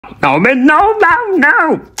no, man,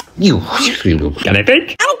 no. You can I take?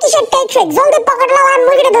 আরে কিসের take fake জলদি পকেট লাও আর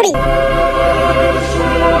মুরগিটা ধরি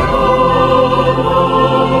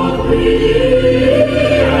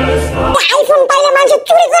আইফোন পাইলে মানুষ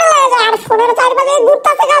চুরি করে লয়ে যায় আর ফোনের চারপাশে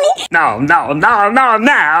ঘুরতাছে খালি No.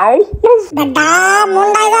 বেটা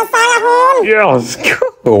মুন্ডাই যাচ্ছে এখন Yes.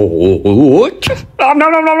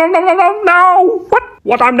 No.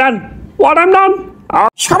 What I'm done?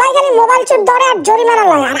 সবাই খালি মোবাইল চুর ধরে আর জরিমানা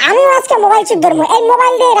লয় আর আমিও আজকে মোবাইল চুর ধরবো এই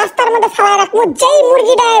মোবাইল দিয়ে রাস্তার মধ্যে ফেলায় রাখবো যেই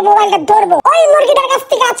মুরগিটা মোবাইলটা ধরবো ওই মুরগিটার কাছ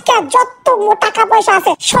থেকে আজকে যত টাকা পয়সা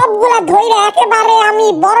আছে সবগুলা ধইরে একেবারে আমি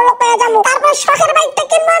বড় লোক হয়ে যাবো তারপর শখের বাইকটা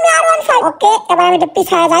কিনবো আমি R15 ওকে এবার আমি একটু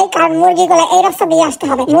পিছায় যাই কারণ মুরগিগুলা এই রাস্তা দিয়ে আসতে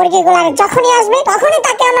হবে মুরগিগুলা যখনই আসবে তখনই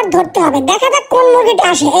তাকে আমার ধরতে হবে দেখা যাক কোন মুরগিটা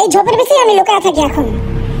আসে এই ঝোপের পিছনে আমি লুকিয়ে থাকি এখন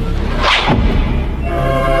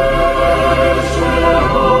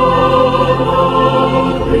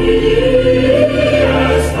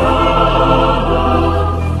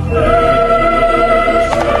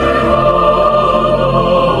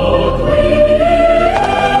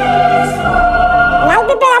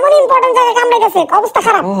অবস্থা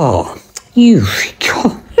খারাপ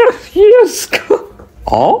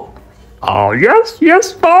Yes,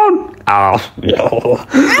 phone.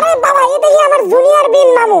 আরে বাবা এই দেখি আমার জুনিয়র বিন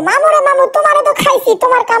মামু তোমারে তো খাইছি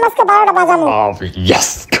তোমার কাম আজকে 12টা বাজানো Yes.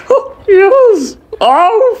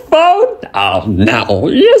 Phone. Now,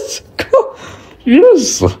 yes. Yes.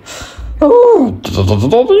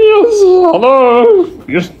 Hello.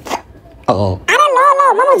 Yes. আরে লো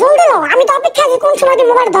মামু জলদি লো আমি তো অপেক্ষা আছি কোন সময়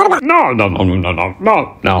মোবাইল ধরবা No.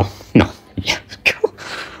 Yes.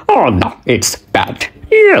 Oh no, it's bad.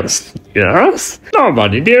 Yes.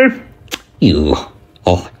 Nobody dear. You.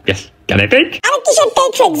 Oh yes. Can I take? আরে কিসের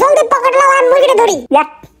টেক ফেক জলদি পকেট লাও আর মুরগিটা ধরি What?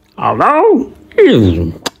 Hello.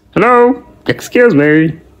 Excuse me.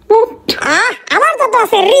 What? আমার তো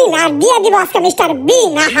আছে রিং আর দিয়া দিব আজকে mister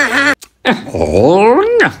bin Oh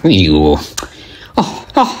no, you.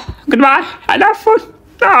 Oh, goodbye. I love food.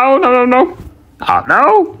 No. Oh no.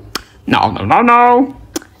 No.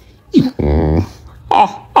 You.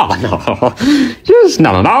 Oh no. Yes,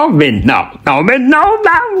 no, Ben. No, Ben.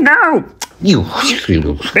 No. You.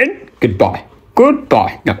 Ben.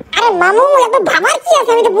 Goodbye. No. আরে মামু এত ভাবার কি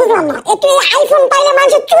আছে আমি তো বুঝলাম না একটু আইফোন পাইলে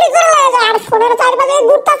মানুষ চুরি করে লয়ে যায় আর ফোনের চারপাশে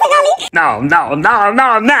ঘুরতাছে খালি No.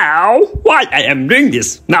 Why I am doing this?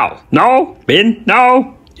 No, Ben. No.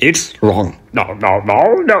 It's wrong. No.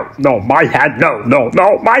 My hand. No.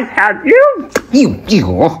 My hand.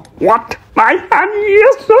 You. What? My hand.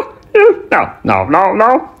 Yes.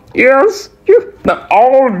 No. Yes. You. No.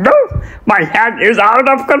 Oh no. My hand is out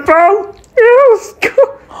of control. Yes.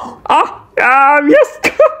 Yes.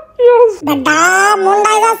 বেটা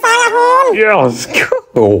মুন্ডাই যাচ্ছে এখন Yes.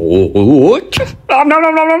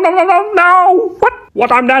 No.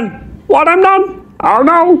 What I'm done? Oh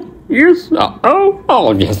no. Yes. Oh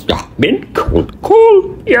yes. Been cool.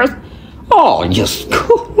 Yes. Oh yes.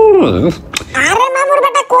 Cool. আরে মামুর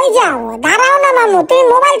বেটা কই যাও দাঁড়াও না মামু তুমি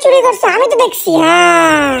মোবাইল চুরি করছো আমি তো দেখছি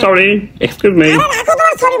হ্যাঁ Sorry. Excuse me. আরে রাখো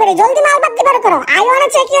তোমার সরি বলে জলদি মাল বাদ দিবার করো I want to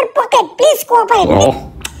check your pocket please cooperate Oh.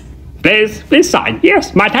 Please sign.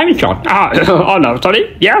 Yes, my time is short. Oh no, sorry.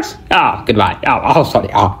 Yes. Goodbye. Oh, sorry.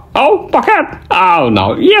 Oh, pocket. Oh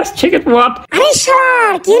no. Yes, check it. What? আরে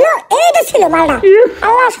sir কি হলো এই তো ছিল মালটা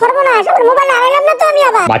আল্লাহ সর্বনাশ আমার mobile হারাইলাম না তো আমি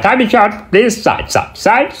আবার My time is short. Please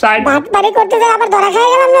sign. But বাড়ি করতে যাই আবার ধরা খেয়ে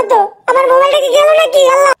গেলাম না তো আমার মোবাইলটা কি গেল নাকি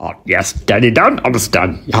আল্লাহ Oh yes, Daddy don't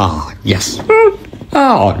understand. Yes.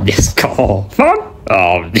 Oh yes, call phone.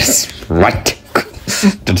 Oh yes, right.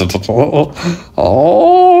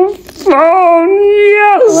 Oh phone.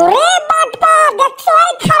 Yes. ওরে বাটপা দেখছো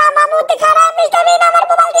এই খারা মামুতি খারা মিস্টার বিন আমার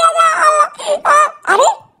মোবাইল দিয়া যা আল্লাহ আরে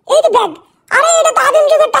এই তো ব্যাগ আরে এটা তো আদিম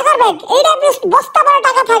যুগের টাকার ব্যাগ এইটা বস্তা ভরা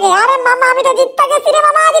টাকা থাকে আরে মামা আমি তো জিততে গেছি রে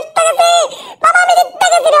মামা আমি জিততে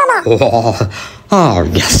গেছি রে মামা Oh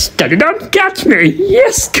yes, Daddy don't catch me.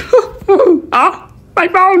 Yes. My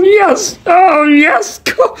phone. Yes. Oh yes.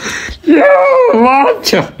 What?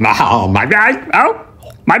 Oh, my bag. Oh,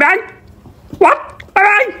 my bag. What? My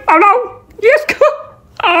bag. Oh no. Yes.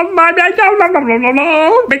 My bag. No.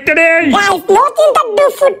 Victory. Guys no চিন্তা do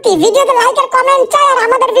ফুটি ভিডিওতে like আর comment চাই আর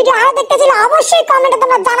আমাদের video আরো দেখতে চাইলে অবশ্যই কমেন্টে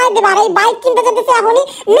তোমরা জানাই দিবা আর এই বাইক কিনতে যেতেছে এখনই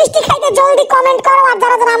মিষ্টি খাইতে জলদি কমেন্ট করো আর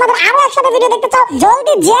যারা আমাদের আরো একসাথে ভিডিও দেখতে চাও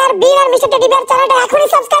জলদি জেআর বিন আর মিস্টার টেডি বিয়ার চ্যানেলটা এখনই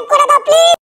সাবস্ক্রাইব করে দাও প্লিজ